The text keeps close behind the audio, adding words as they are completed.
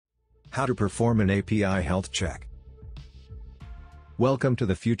How to perform an API health check. Welcome to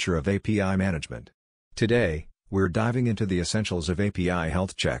the future of API management. Today, we're diving into the essentials of API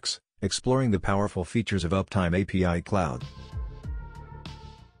health checks, exploring the powerful features of Uptime API Cloud.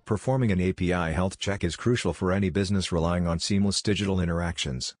 Performing an API health check is crucial for any business relying on seamless digital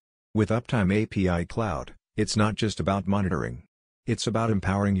interactions. With Uptime API Cloud, it's not just about monitoring. It's about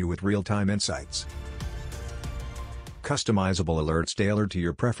empowering you with real-time insights. Customizable alerts tailored to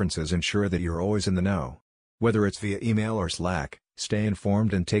your preferences ensure that you're always in the know. Whether it's via email or Slack, stay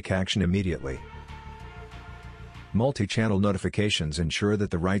informed and take action immediately. Multi-channel notifications ensure that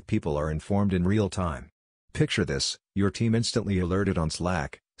the right people are informed in real time. Picture this: your team instantly alerted on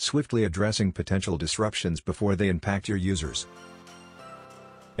Slack, swiftly addressing potential disruptions before they impact your users.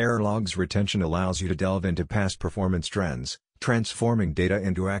 Error logs retention allows you to delve into past performance trends, transforming data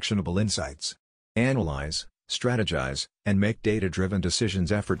into actionable insights. Analyze, strategize, and make data-driven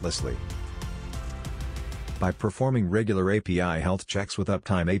decisions effortlessly. By performing regular API health checks with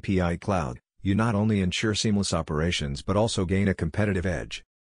Uptime API Cloud, you not only ensure seamless operations but also gain a competitive edge.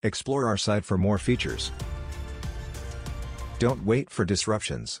 Explore our site for more features. Don't wait for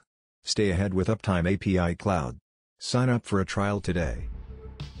disruptions. Stay ahead with Uptime API Cloud. Sign up for a trial today.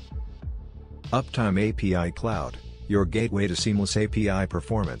 Uptime API Cloud, your gateway to seamless API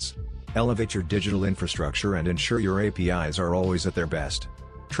performance. Elevate your digital infrastructure and ensure your APIs are always at their best.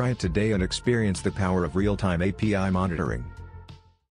 Try it today and experience the power of real-time API monitoring.